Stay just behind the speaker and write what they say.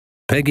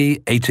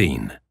Peggy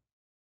 18.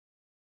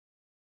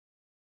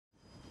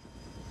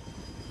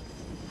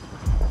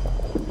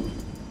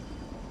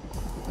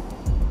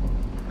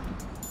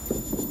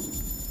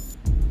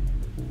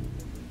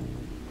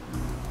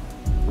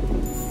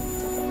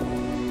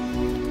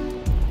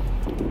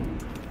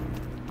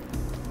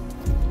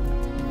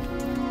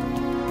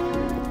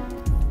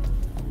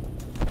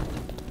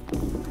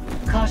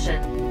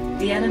 Caution,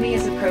 the enemy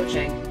is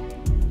approaching.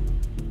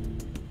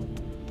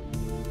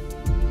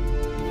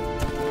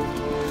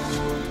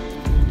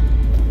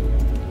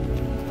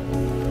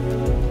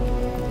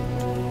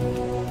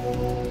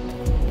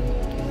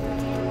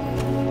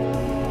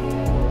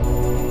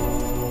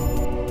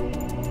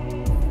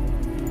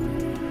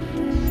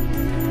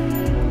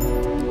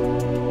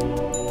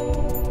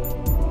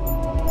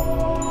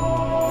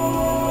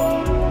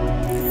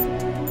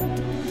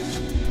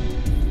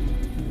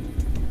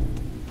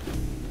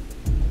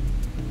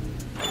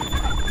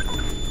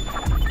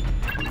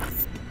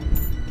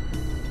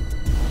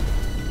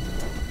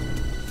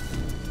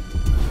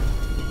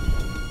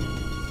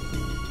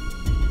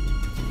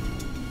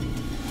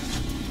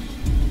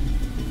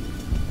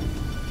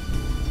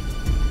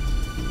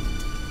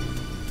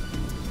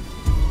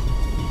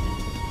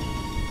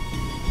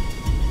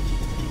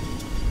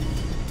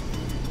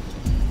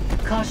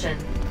 Caution,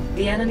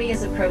 the enemy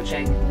is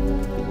approaching.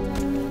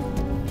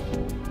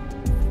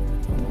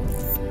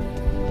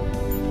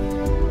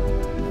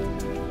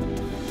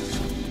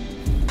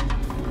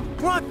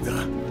 What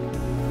the?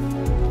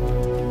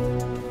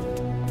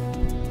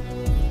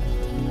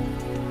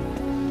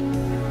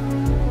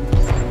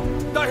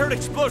 I heard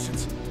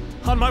explosions.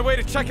 On my way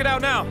to check it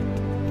out now.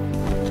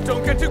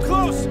 Don't get too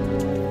close!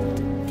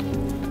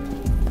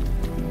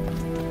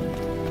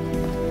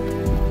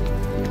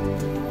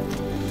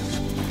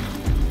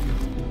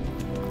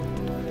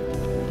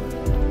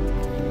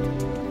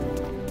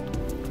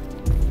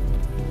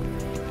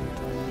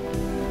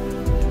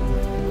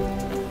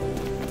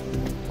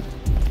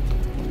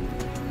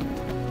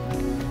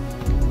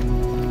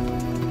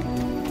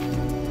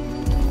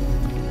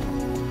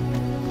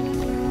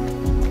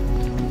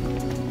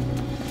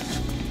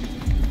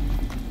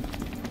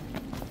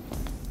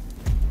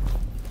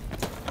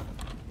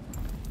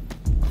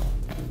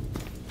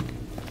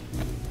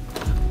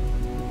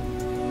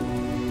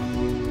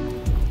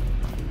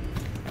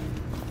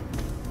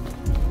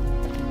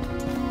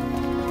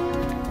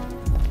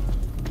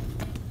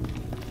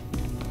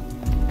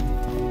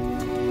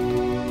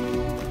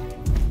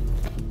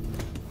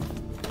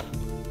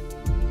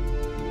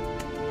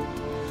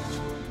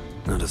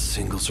 Not a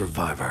single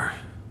survivor.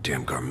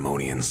 Damn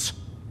Garmonians.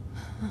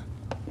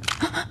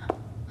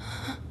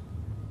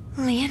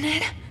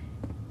 Leonid?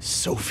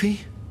 Sophie?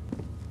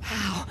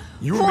 How?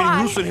 You were meeting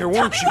Ruslan here,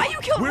 weren't you? Tell me why you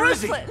killed Where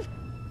is he?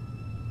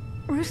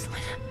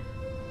 Ruslan!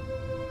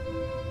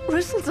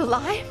 Ruslan's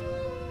alive?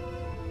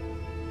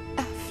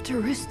 After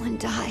Ruslan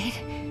died,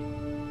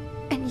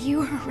 and you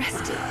were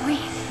arrested,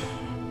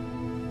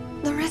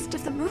 the rest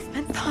of the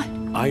movement thought...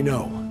 I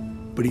know,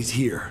 but he's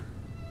here.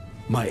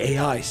 My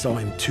AI saw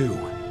him too.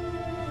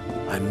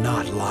 I'm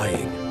not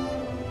lying.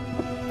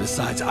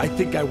 Besides, I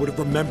think I would have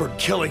remembered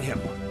killing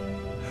him.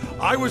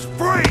 I was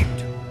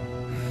framed!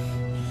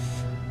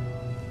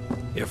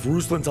 If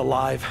Ruslan's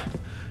alive,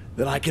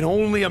 then I can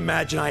only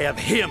imagine I have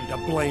him to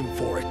blame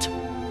for it.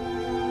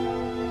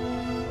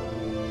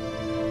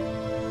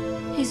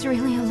 He's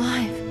really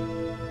alive.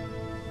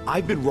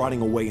 I've been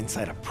rotting away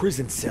inside a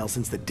prison cell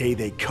since the day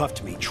they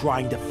cuffed me,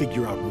 trying to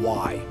figure out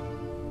why.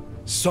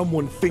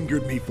 Someone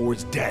fingered me for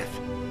his death.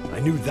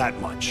 I knew that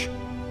much.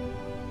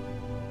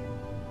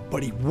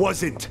 But he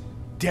wasn't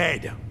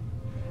dead.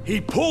 He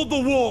pulled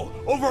the wool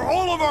over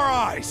all of our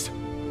eyes.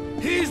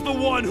 He's the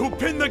one who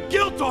pinned the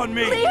guilt on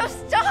me! Leo,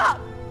 stop!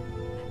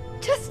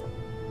 Just...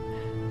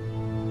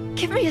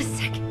 give me a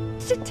second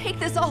to take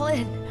this all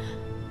in.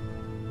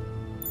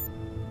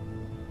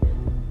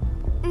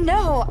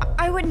 No,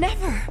 I would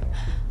never.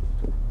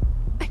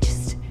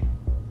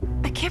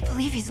 I can't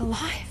believe he's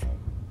alive.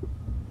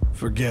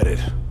 Forget it.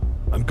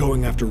 I'm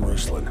going after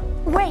Ruslan.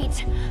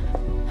 Wait!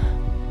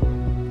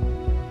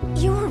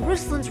 You were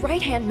Ruslan's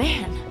right-hand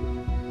man.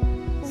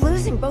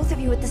 Losing both of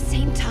you at the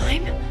same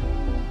time?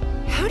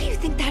 How do you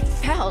think that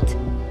felt?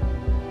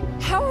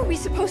 How are we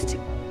supposed to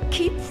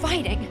keep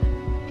fighting?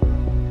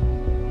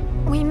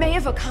 We may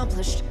have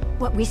accomplished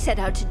what we set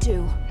out to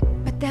do,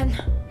 but then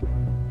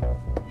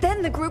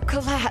the group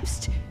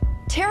collapsed,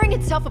 tearing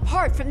itself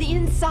apart from the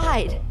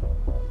inside.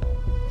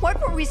 What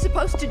were we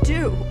supposed to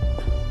do?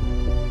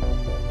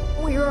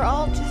 We were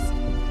all just...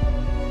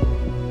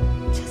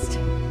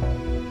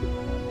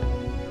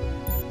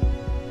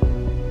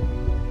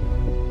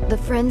 The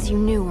friends you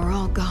knew are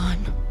all gone.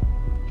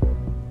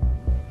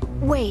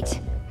 Wait.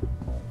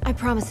 I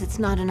promise it's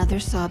not another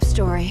sob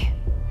story.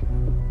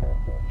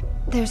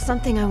 There's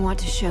something I want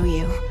to show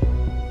you.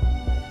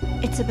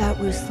 It's about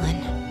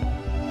Ruslan.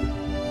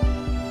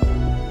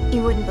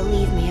 You wouldn't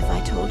believe me if I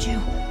told you,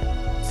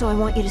 so I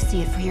want you to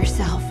see it for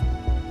yourself.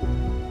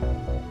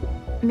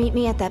 Meet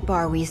me at that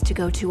bar we used to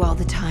go to all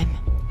the time.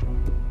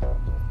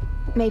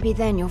 Maybe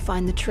then you'll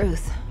find the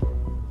truth.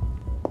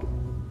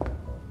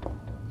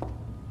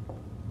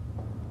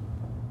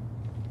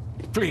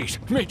 Please,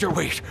 Major,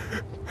 wait.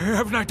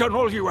 Haven't I done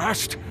all you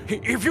asked?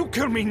 If you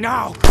kill me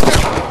now...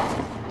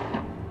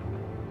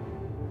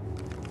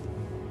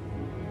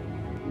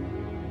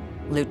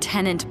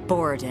 Lieutenant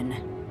Borden.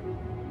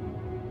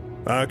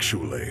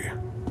 Actually,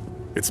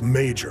 it's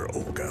Major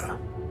Olga.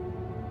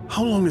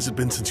 How long has it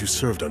been since you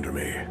served under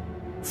me?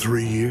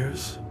 3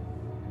 years?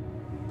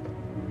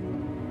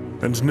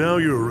 And now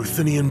you're a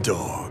Ruthenian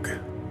dog.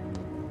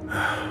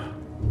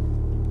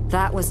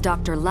 That was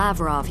Dr.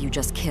 Lavrov you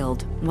just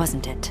killed,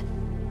 wasn't it?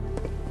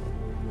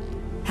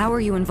 How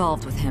are you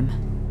involved with him?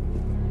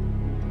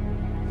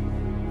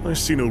 I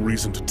see no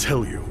reason to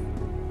tell you.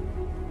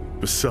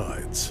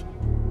 Besides,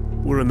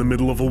 we're in the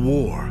middle of a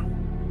war.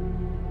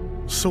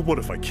 So what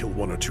if I kill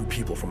 1 or 2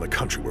 people from the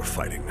country we're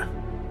fighting?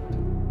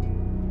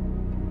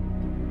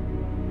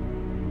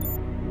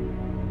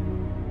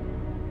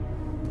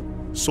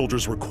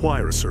 Soldiers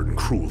require a certain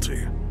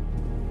cruelty.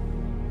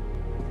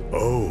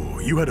 Oh,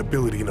 you had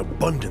ability in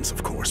abundance,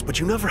 of course, but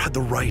you never had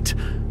the right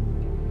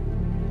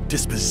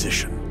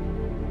disposition.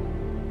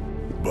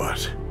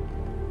 But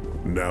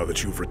now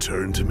that you've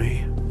returned to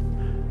me,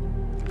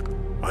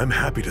 I'm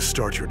happy to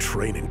start your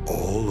training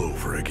all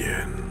over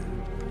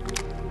again.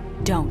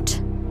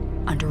 Don't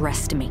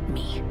underestimate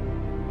me.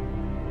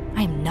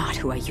 I am not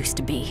who I used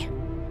to be.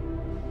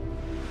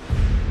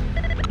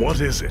 What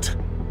is it?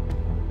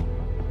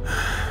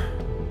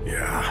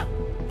 Yeah,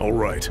 all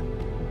right.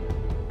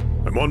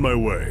 I'm on my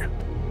way.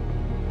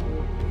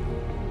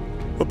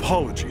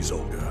 Apologies,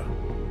 Olga.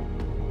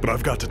 But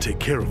I've got to take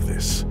care of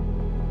this.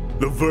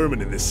 The vermin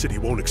in this city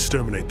won't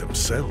exterminate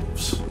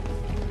themselves.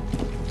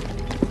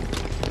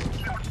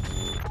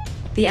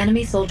 The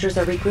enemy soldiers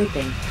are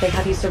regrouping. They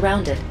have you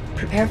surrounded.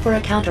 Prepare for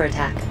a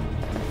counterattack.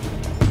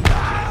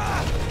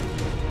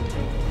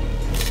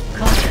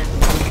 Caution.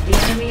 The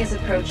enemy is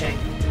approaching.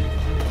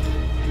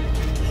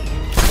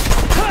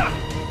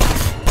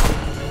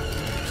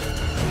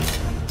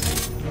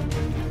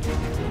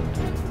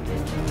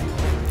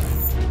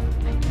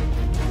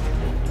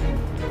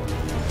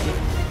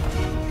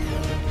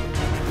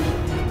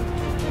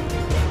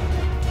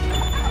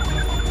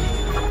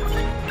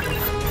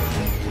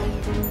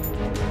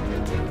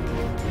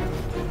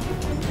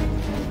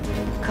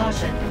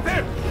 Caution.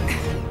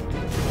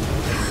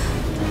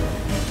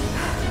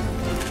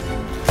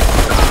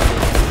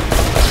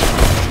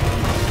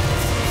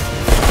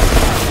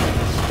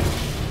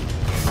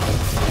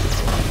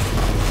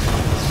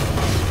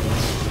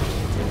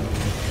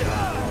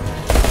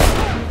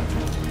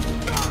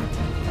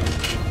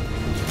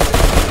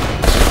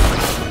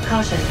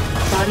 Caution.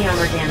 Body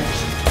armor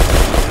damaged.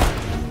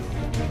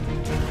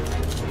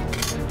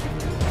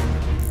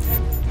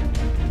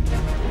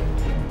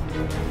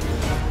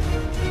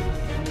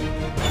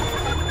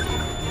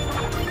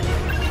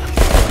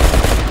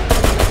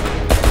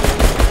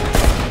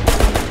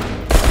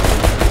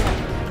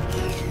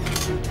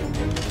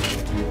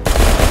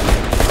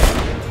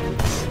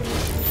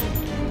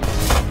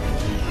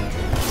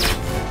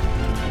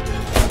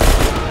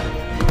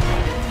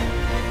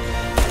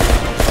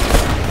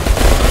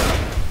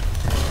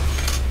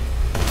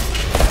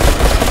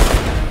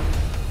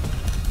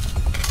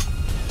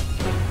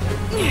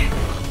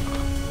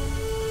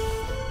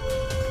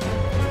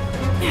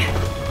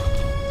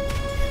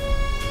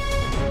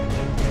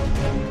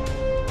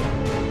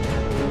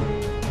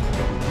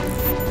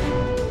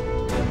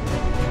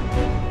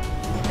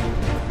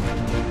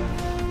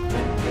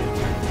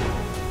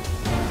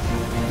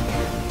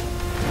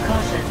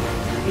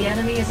 The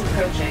enemy is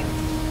approaching.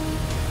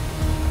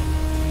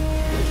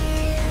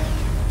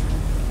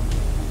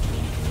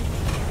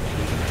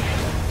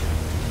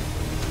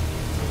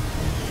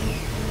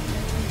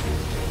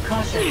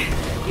 Caution.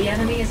 The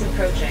enemy is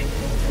approaching.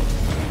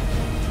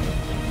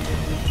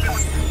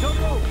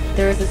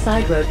 There is a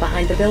side road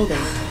behind the building.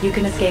 You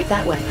can escape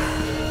that way.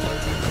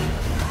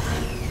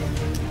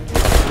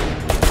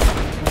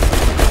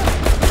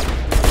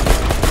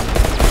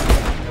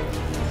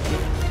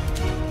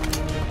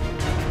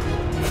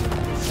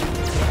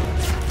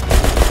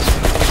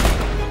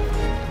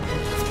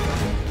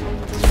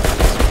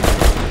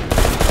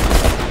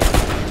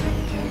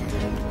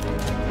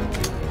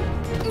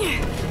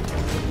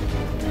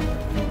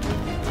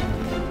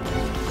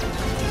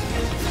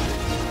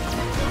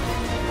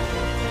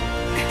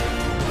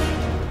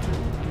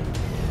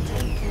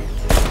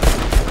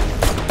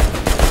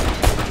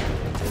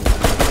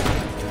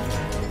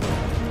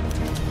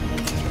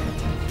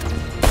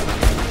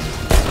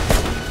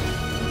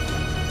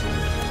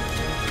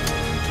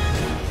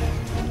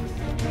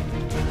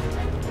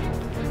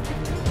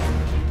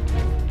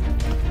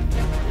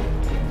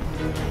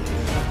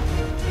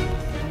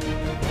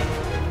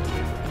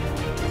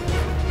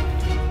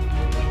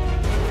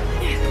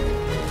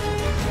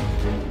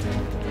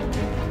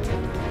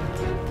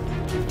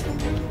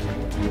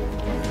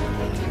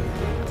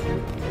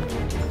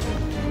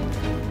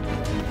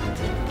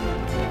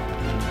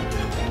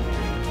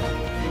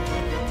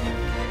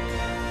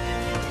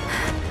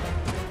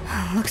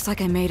 Looks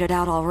like I made it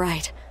out all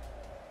right.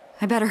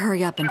 I better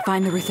hurry up and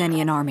find the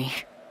Ruthenian army.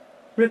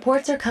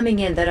 Reports are coming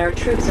in that our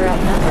troops are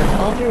outnumbered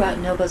all throughout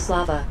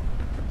Novoslava.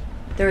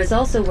 There is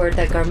also word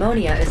that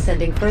Garmonia is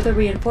sending further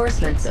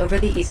reinforcements over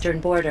the eastern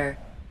border.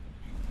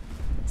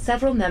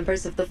 Several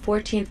members of the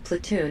 14th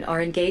Platoon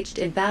are engaged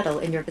in battle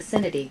in your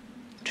vicinity,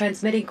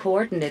 transmitting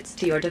coordinates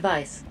to your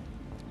device.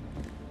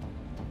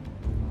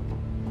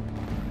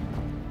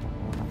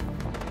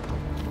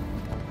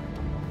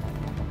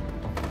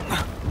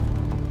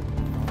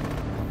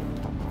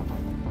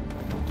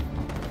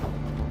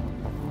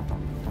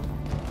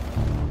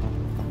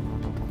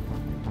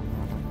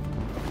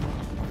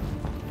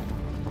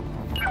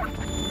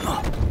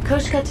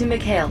 Koshka to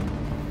Mikhail.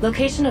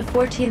 Location of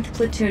 14th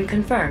Platoon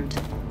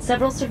confirmed.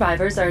 Several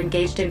survivors are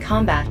engaged in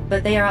combat,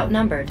 but they are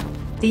outnumbered.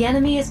 The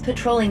enemy is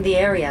patrolling the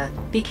area.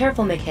 Be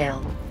careful,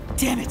 Mikhail.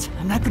 Damn it!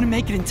 I'm not gonna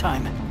make it in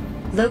time.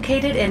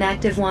 Located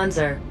inactive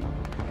Wanzer.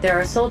 There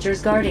are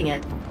soldiers guarding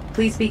it.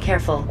 Please be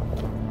careful.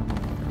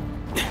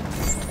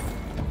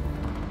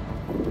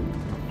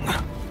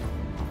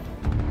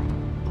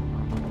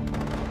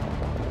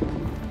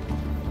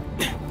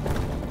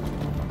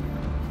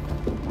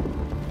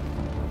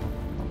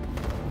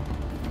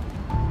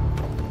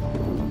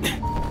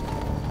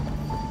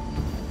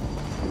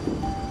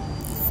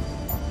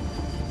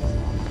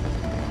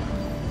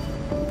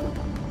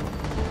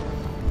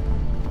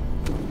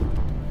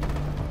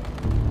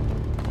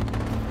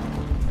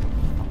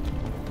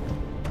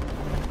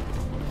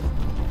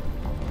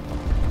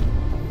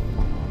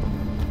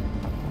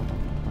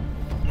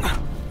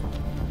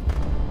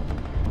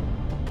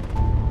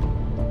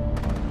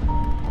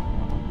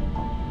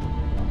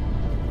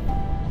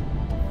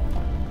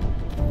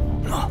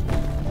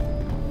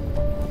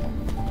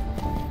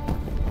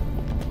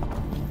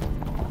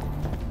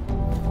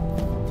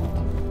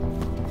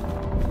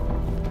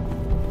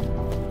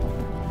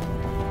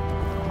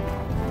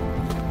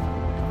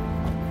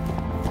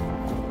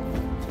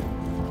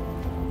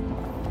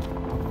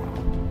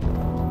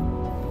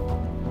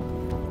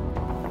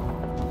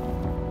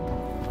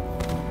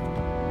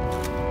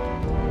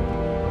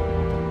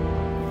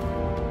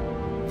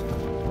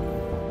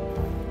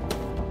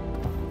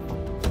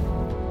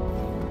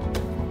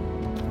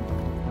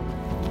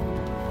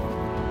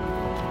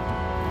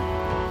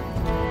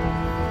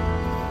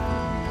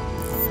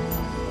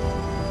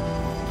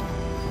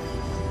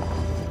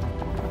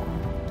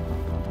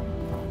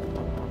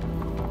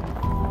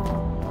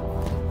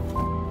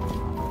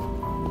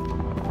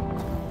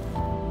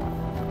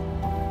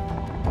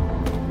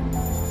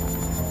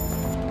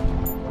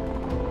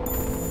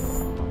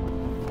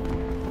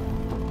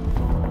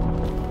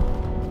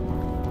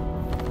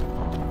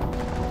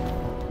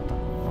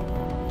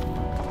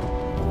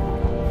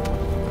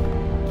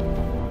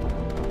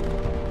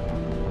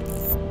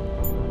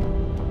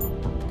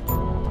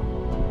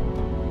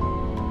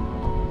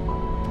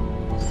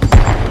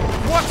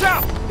 Watch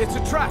out! It's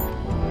a trap!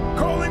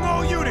 Calling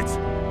all units!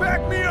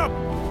 Back me up!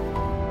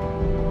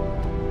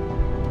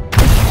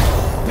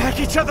 Back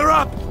each other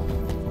up!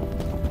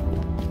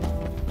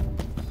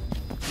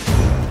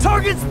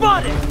 Target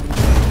spotted!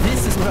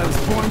 This is what I was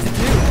born to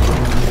do.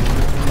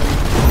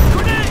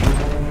 Grenade!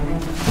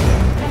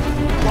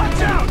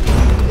 Watch out!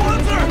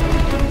 Wanzer!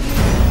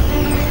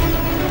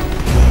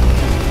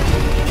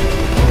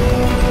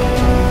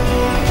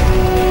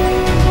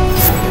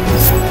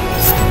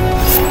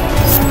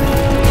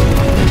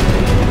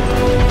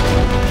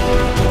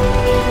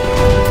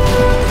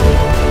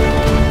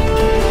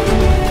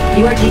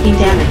 You are taking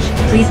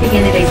damage. Please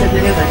begin evasive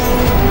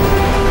maneuvers.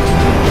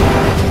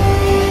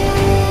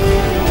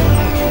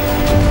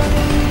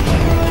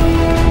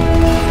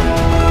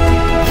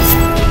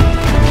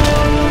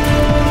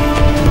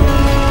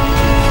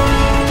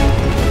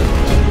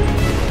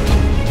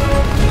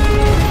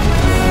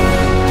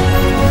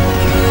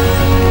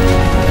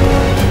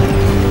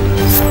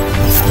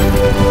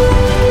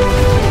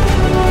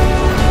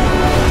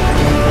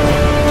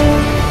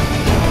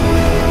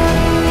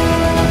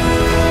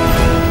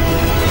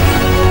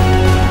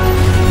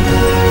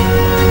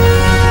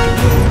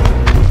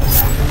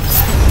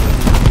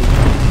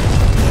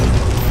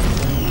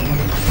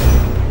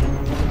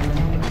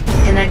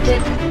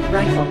 Connected.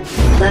 Rifle.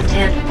 Left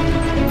hand.